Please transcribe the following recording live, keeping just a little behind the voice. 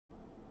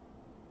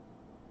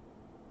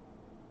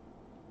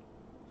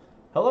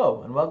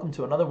Hello, and welcome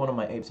to another one of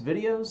my APES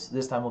videos.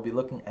 This time we'll be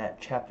looking at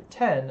Chapter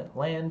 10,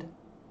 Land,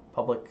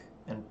 Public,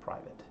 and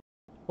Private.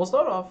 We'll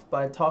start off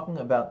by talking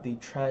about the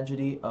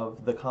tragedy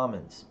of the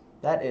commons.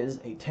 That is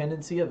a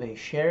tendency of a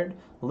shared,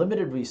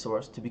 limited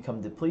resource to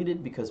become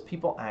depleted because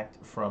people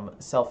act from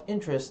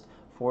self-interest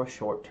for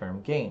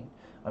short-term gain.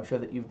 I'm sure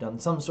that you've done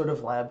some sort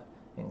of lab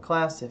in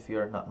class if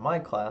you're not in my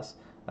class,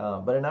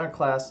 but in our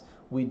class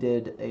we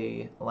did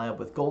a lab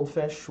with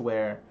goldfish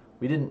where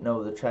we didn't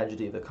know the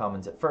tragedy of the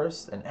commons at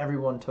first, and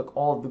everyone took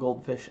all of the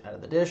goldfish out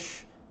of the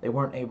dish. They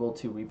weren't able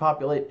to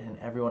repopulate, and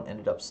everyone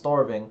ended up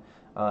starving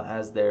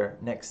as their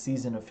next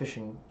season of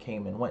fishing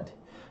came and went.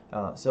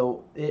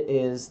 So it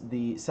is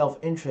the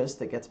self-interest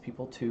that gets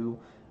people to,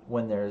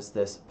 when there's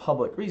this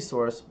public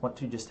resource, want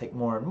to just take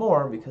more and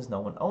more because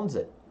no one owns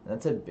it. And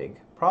that's a big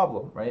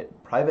problem, right?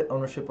 Private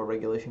ownership or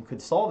regulation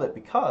could solve it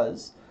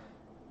because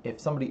if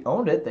somebody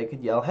owned it, they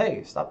could yell,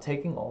 hey, stop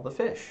taking all the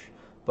fish.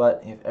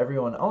 But if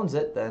everyone owns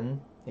it, then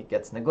it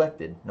gets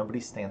neglected. Nobody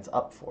stands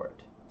up for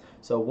it.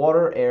 So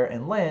water, air,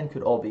 and land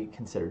could all be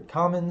considered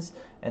commons,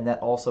 and that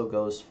also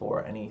goes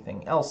for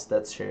anything else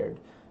that's shared.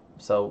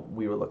 So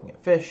we were looking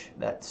at fish.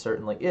 That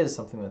certainly is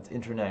something that's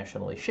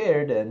internationally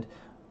shared and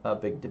a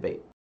big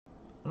debate.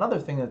 Another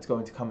thing that's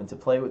going to come into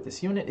play with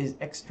this unit is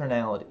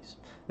externalities.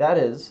 That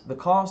is, the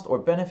cost or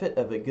benefit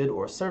of a good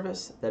or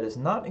service that is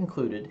not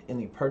included in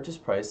the purchase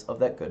price of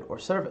that good or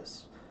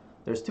service.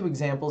 There's two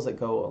examples that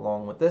go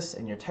along with this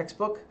in your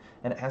textbook,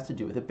 and it has to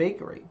do with a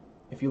bakery.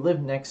 If you live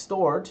next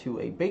door to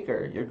a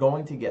baker, you're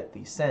going to get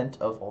the scent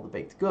of all the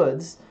baked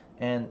goods,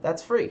 and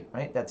that's free,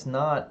 right? That's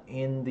not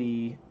in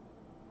the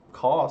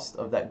cost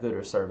of that good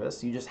or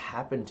service. You just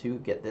happen to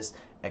get this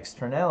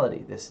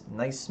externality, this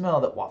nice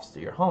smell that wafts to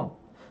your home.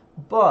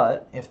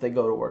 But if they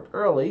go to work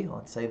early,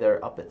 let's say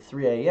they're up at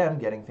 3 a.m.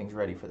 getting things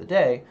ready for the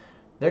day,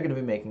 they're going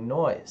to be making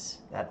noise.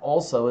 That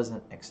also is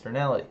an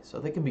externality. So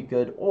they can be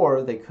good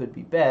or they could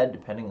be bad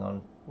depending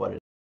on what it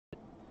is.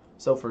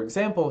 So for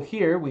example,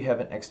 here we have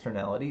an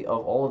externality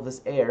of all of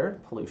this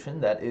air pollution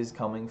that is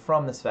coming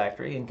from this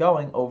factory and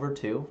going over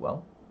to,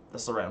 well, the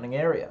surrounding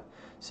area.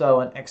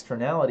 So an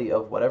externality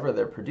of whatever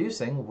they're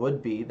producing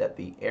would be that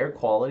the air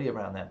quality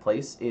around that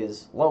place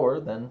is lower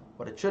than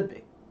what it should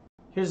be.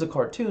 Here's a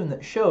cartoon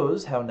that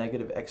shows how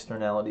negative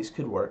externalities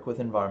could work with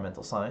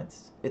environmental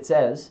science. It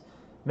says,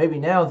 maybe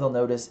now they'll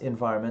notice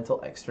environmental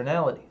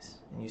externalities.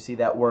 And you see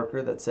that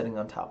worker that's sitting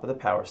on top of the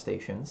power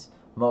stations.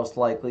 Most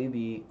likely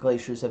the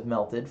glaciers have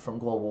melted from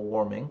global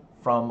warming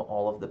from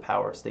all of the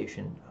power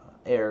station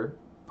air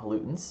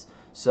pollutants.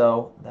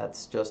 So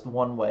that's just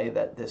one way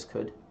that this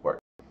could work.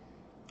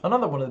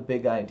 Another one of the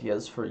big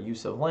ideas for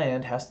use of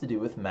land has to do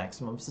with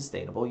maximum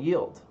sustainable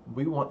yield.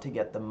 We want to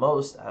get the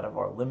most out of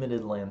our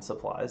limited land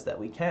supplies that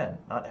we can.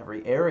 Not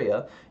every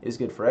area is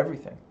good for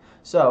everything.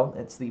 So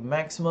it's the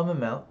maximum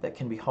amount that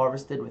can be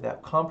harvested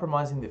without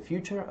compromising the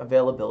future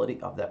availability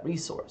of that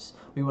resource.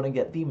 We want to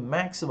get the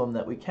maximum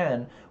that we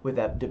can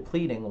without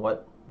depleting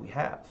what we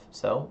have.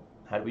 So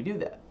how do we do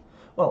that?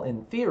 Well,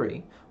 in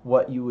theory,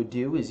 what you would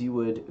do is you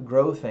would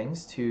grow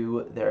things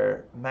to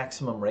their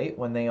maximum rate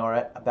when they are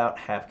at about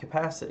half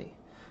capacity.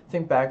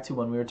 Think back to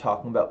when we were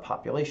talking about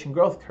population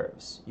growth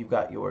curves. You've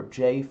got your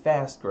J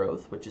fast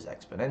growth, which is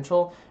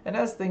exponential, and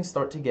as things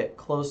start to get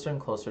closer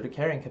and closer to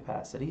carrying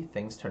capacity,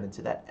 things turn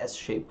into that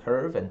S-shaped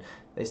curve and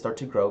they start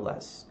to grow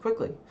less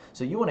quickly.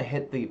 So you want to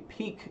hit the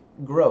peak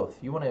growth.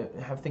 You want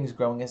to have things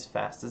growing as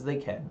fast as they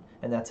can,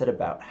 and that's at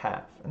about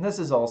half. And this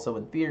is also,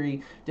 in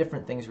theory,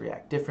 different things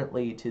react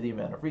differently to the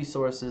amount of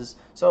resources,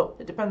 so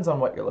it depends on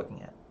what you're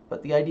looking at.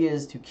 But the idea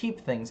is to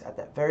keep things at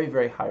that very,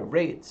 very high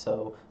rate,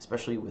 so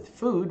especially with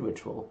food,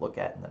 which we'll look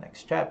at in the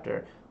next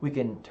chapter, we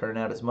can turn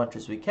out as much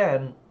as we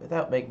can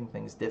without making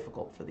things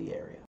difficult for the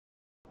area.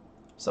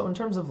 So in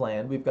terms of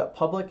land, we've got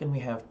public and we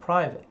have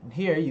private. And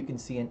here you can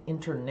see an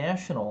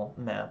international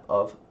map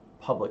of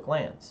public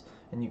lands.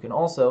 And you can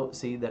also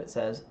see that it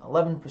says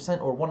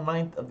 11% or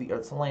 1/9 of the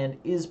Earth's land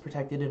is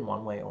protected in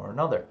one way or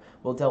another.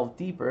 We'll delve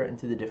deeper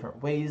into the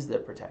different ways they're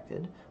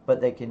protected, but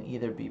they can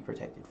either be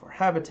protected for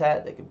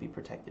habitat, they can be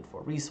protected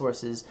for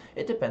resources.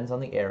 It depends on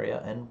the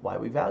area and why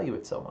we value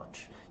it so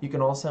much. You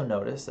can also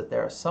notice that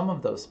there are some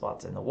of those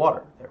spots in the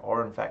water. There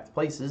are in fact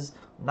places,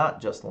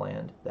 not just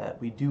land, that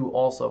we do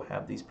also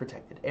have these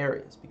protected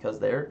areas because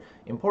they're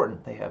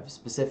important. They have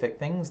specific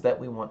things that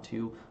we want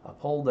to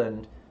uphold,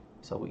 and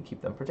so we keep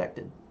them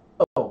protected.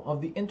 Of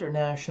the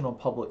international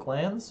public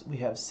lands, we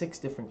have 6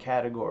 different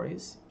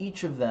categories.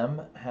 Each of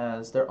them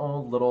has their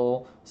own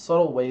little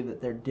subtle way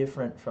that they're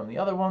different from the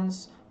other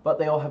ones, but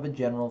they all have a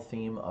general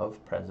theme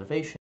of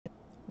preservation.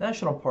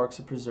 National parks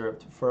are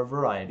preserved for a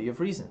variety of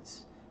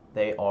reasons.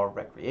 They are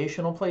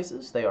recreational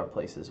places. They are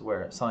places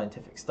where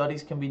scientific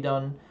studies can be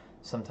done.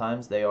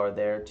 Sometimes they are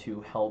there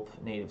to help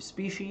native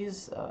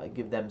species,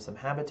 give them some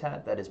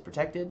habitat that is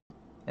protected.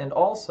 And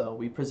also,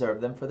 we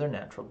preserve them for their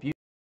natural beauty.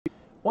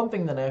 One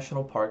thing the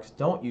national parks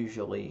don't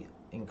usually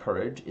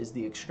encourage is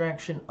the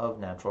extraction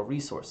of natural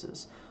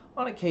resources.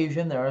 On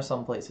occasion, there are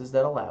some places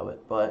that allow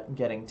it, but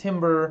getting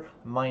timber,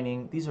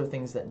 mining, these are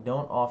things that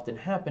don't often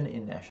happen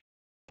in national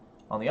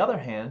parks. On the other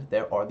hand,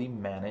 there are the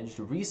managed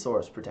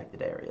resource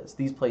protected areas.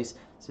 These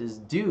places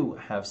do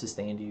have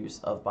sustained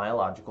use of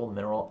biological,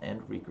 mineral,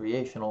 and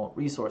recreational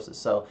resources.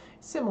 So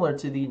similar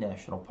to the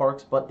national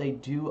parks, but they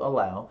do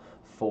allow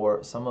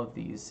for some of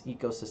these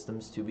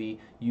ecosystems to be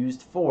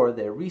used for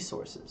their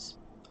resources.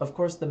 Of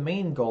course, the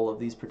main goal of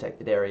these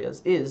protected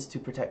areas is to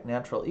protect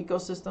natural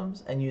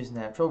ecosystems and use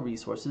natural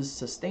resources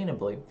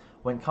sustainably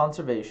when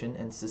conservation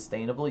and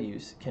sustainable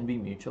use can be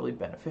mutually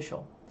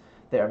beneficial.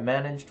 They are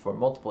managed for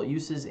multiple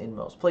uses in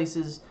most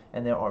places,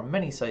 and there are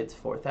many sites,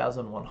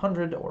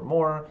 4,100 or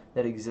more,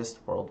 that exist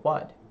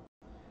worldwide.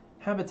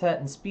 Habitat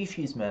and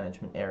species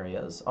management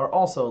areas are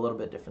also a little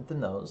bit different than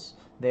those.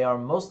 They are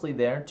mostly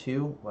there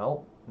to,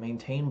 well,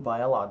 maintain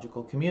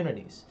biological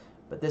communities.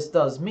 But this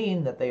does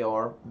mean that they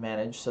are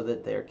managed so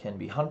that there can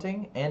be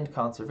hunting and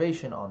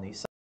conservation on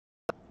these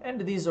sites.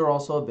 And these are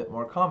also a bit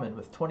more common,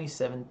 with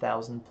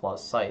 27,000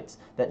 plus sites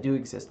that do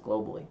exist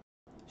globally.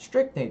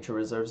 Strict nature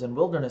reserves and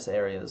wilderness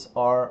areas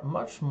are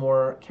much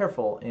more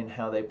careful in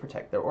how they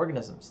protect their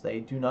organisms. They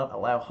do not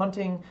allow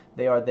hunting.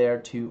 They are there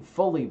to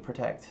fully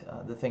protect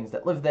the things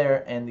that live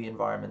there and the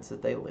environments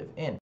that they live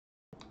in.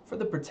 For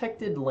the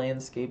protected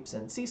landscapes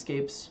and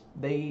seascapes,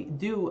 they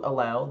do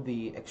allow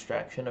the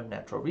extraction of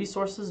natural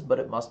resources, but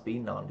it must be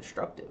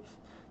non-destructive.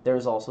 There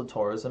is also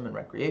tourism and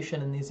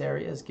recreation in these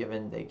areas,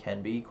 given they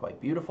can be quite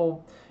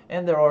beautiful,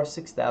 and there are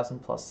 6,000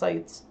 plus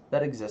sites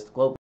that exist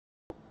globally.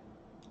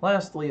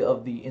 Lastly,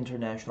 of the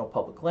international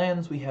public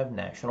lands, we have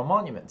national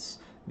monuments.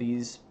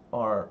 These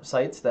are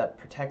sites that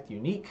protect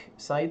unique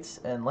sites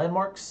and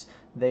landmarks.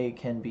 They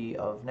can be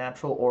of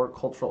natural or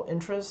cultural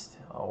interest,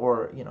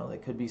 or they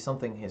could be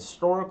something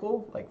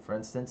historical, like for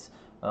instance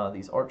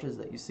these arches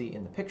that you see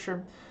in the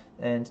picture,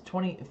 and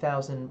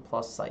 20,000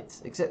 plus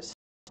sites exist.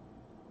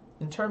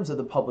 In terms of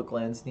the public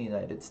lands in the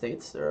United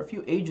States, there are a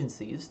few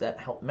agencies that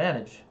help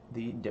manage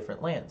the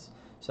different lands.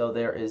 So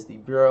there is the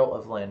Bureau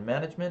of Land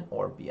Management,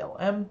 or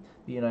BLM,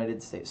 the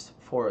United States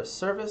Forest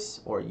Service,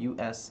 or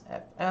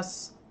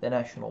USFS, the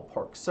National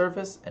Park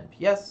Service,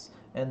 NPS,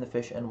 and the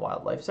Fish and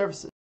Wildlife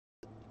Services.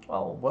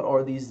 Well, what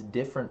are these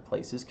different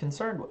places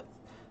concerned with?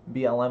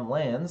 BLM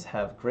lands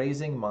have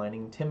grazing,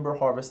 mining, timber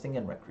harvesting,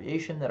 and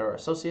recreation that are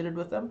associated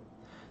with them.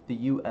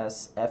 The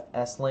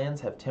USFS lands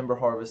have timber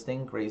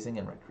harvesting, grazing,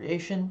 and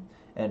recreation.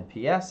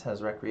 NPS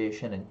has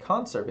recreation and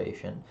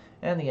conservation,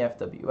 and the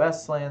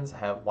FWS lands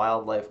have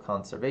wildlife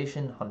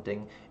conservation,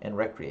 hunting, and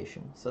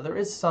recreation. So there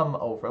is some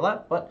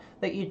overlap, but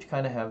they each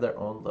kind of have their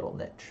own little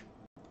niche.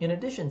 In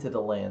addition to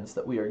the lands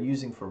that we are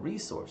using for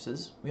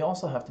resources, we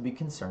also have to be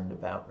concerned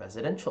about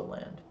residential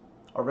land.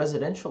 Our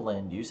residential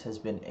land use has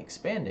been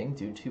expanding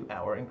due to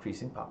our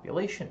increasing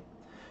population.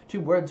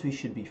 Two words we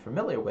should be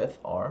familiar with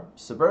are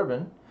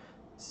suburban,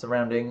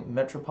 surrounding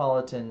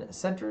metropolitan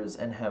centers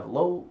and have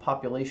low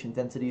population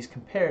densities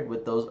compared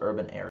with those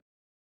urban areas.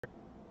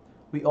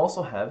 We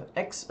also have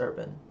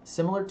exurban,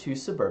 similar to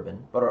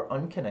suburban, but are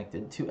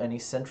unconnected to any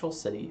central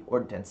city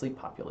or densely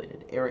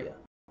populated area.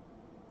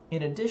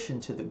 In addition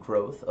to the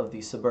growth of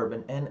the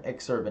suburban and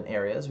exurban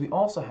areas, we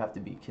also have to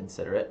be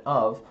considerate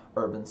of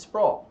urban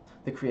sprawl,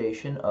 the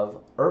creation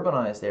of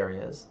urbanized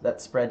areas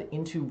that spread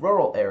into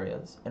rural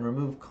areas and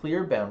remove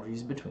clear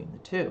boundaries between the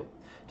two.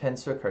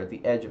 Tends to occur at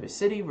the edge of a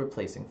city,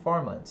 replacing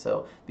farmland.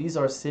 So these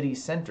are city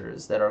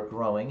centers that are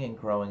growing and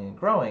growing and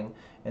growing,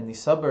 and the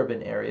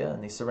suburban area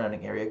and the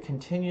surrounding area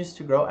continues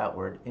to grow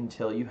outward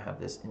until you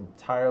have this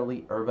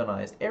entirely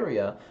urbanized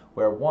area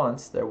where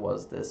once there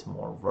was this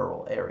more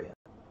rural area.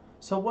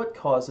 So what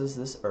causes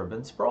this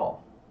urban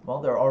sprawl?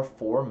 Well, there are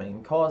four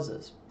main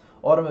causes.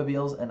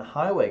 Automobiles and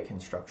highway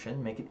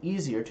construction make it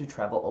easier to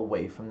travel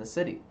away from the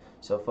city,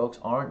 so folks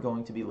aren't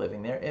going to be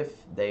living there if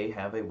they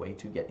have a way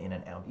to get in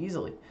and out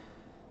easily.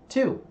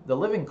 Two, the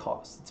living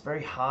cost. It's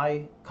very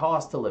high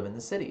cost to live in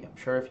the city. I'm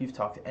sure if you've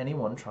talked to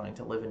anyone trying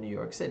to live in New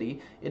York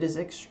City, it is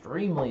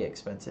extremely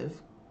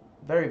expensive,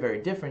 very,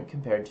 very different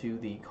compared to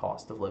the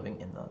cost of living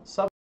in the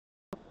suburbs.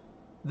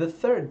 The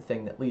third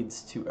thing that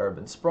leads to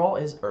urban sprawl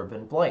is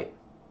urban blight.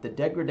 The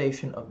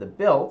degradation of the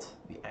built,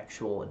 the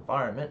actual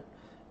environment,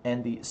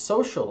 and the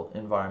social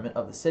environment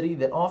of the city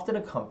that often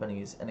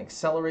accompanies and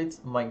accelerates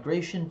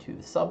migration to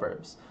the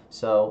suburbs.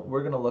 So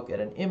we're going to look at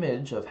an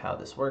image of how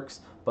this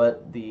works,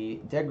 but the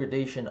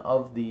degradation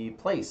of the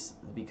place,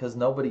 because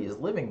nobody is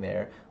living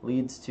there,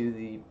 leads to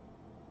the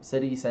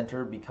city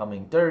center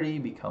becoming dirty,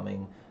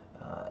 becoming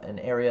an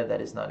area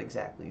that is not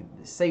exactly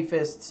the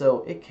safest,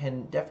 so it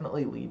can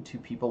definitely lead to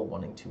people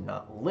wanting to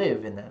not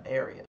live in that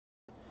area.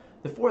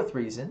 The fourth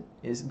reason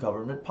is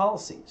government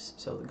policies.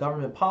 So the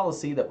government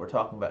policy that we're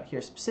talking about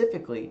here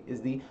specifically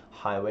is the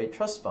Highway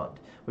Trust Fund,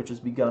 which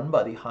was begun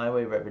by the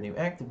Highway Revenue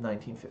Act of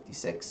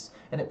 1956,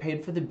 and it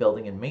paid for the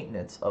building and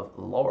maintenance of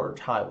large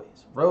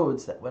highways,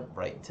 roads that went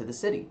right into the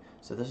city.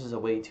 So this is a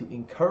way to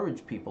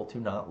encourage people to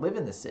not live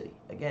in the city.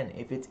 Again,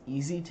 if it's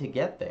easy to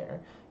get there,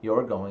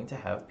 you're going to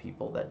have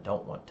people that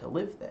don't want to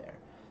live there.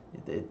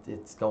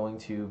 It's going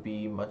to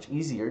be much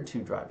easier to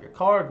drive your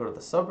car, go to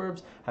the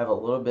suburbs, have a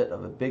little bit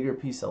of a bigger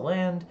piece of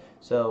land,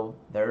 so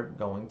they're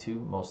going to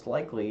most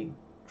likely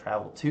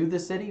travel to the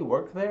city,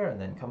 work there, and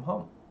then come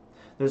home.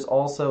 There's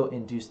also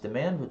induced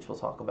demand, which we'll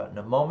talk about in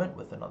a moment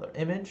with another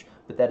image,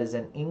 but that is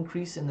an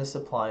increase in the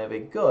supply of a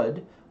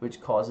good,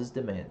 which causes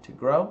demand to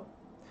grow.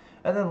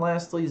 And then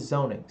lastly,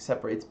 zoning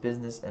separates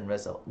business and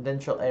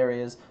residential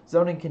areas.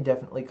 Zoning can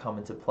definitely come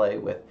into play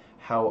with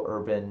how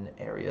urban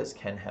areas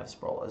can have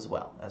sprawl as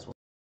well.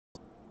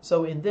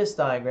 So in this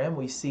diagram,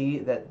 we see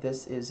that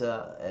this is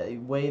a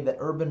way that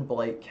urban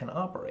blight can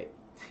operate.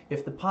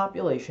 If the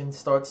population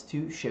starts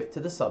to shift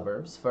to the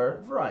suburbs for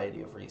a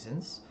variety of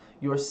reasons,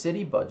 your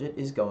city budget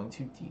is going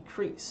to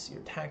decrease.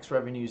 Your tax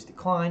revenues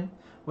decline,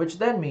 which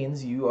then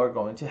means you are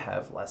going to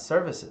have less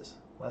services.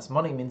 Less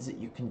money means that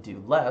you can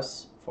do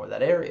less for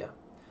that area.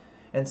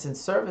 And since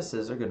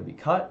services are going to be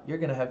cut, you're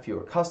going to have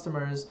fewer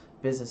customers,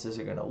 businesses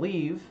are going to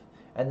leave,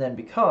 and then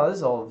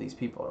because all of these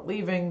people are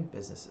leaving,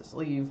 businesses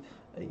leave,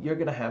 you're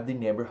going to have the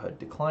neighborhood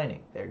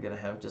declining. They're going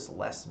to have just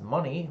less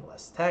money,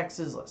 less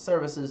taxes, less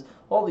services,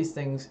 all these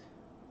things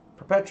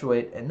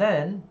perpetuate, and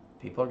then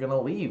people are going to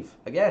leave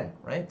again,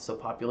 right? So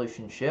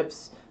population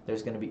shifts,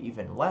 there's going to be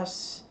even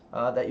less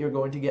that you're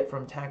going to get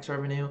from tax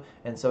revenue,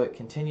 and so it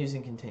continues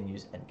and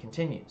continues and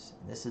continues.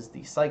 And this is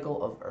the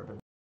cycle of urban.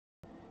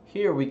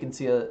 Here we can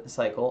see a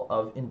cycle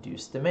of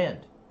induced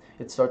demand.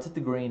 It starts at the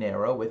green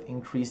arrow with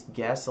increased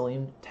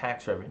gasoline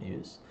tax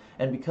revenues,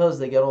 and because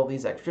they get all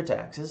these extra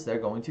taxes, they're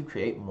going to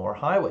create more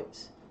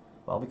highways.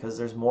 Well, because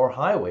there's more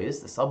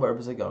highways, the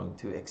suburbs are going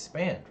to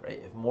expand,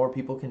 right? If more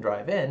people can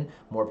drive in,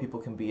 more people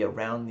can be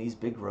around these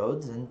big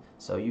roads, and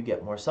so you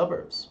get more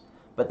suburbs.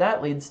 But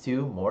that leads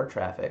to more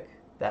traffic,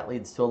 that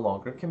leads to a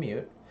longer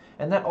commute,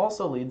 and that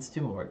also leads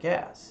to more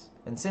gas.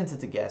 And since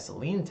it's a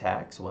gasoline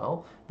tax,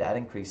 well, that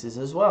increases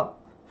as well.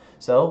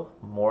 So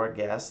more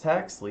gas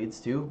tax leads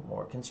to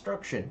more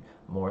construction,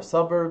 more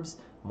suburbs,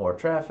 more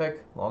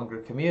traffic, longer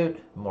commute,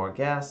 more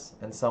gas,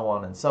 and so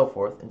on and so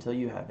forth until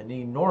you have an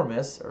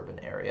enormous urban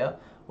area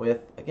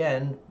with,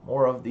 again,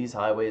 more of these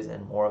highways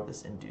and more of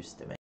this induced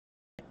demand.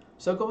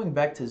 So going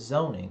back to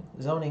zoning,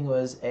 zoning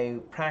was a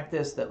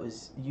practice that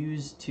was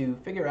used to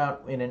figure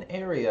out in an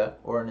area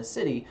or in a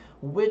city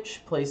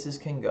which places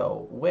can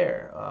go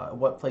where,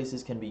 what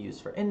places can be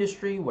used for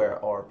industry,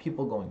 where are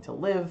people going to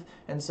live,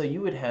 and so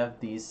you would have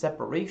these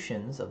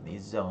separations of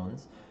these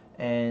zones,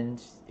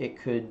 and it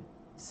could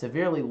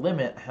severely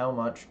limit how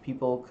much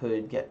people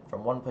could get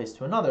from one place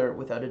to another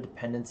without a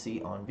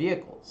dependency on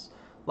vehicles.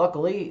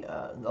 Luckily,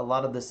 a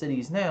lot of the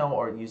cities now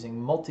are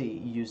using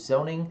multi-use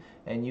zoning,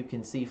 and you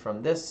can see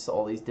from this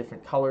all these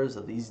different colors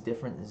of these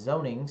different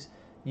zonings.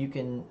 You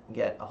can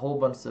get a whole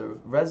bunch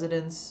of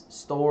residents,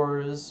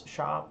 stores,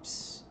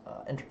 shops,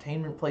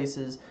 entertainment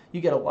places.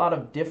 You get a lot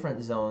of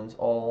different zones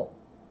all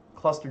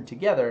clustered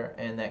together,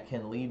 and that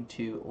can lead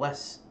to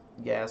less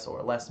gas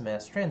or less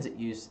mass transit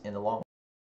use in the long run.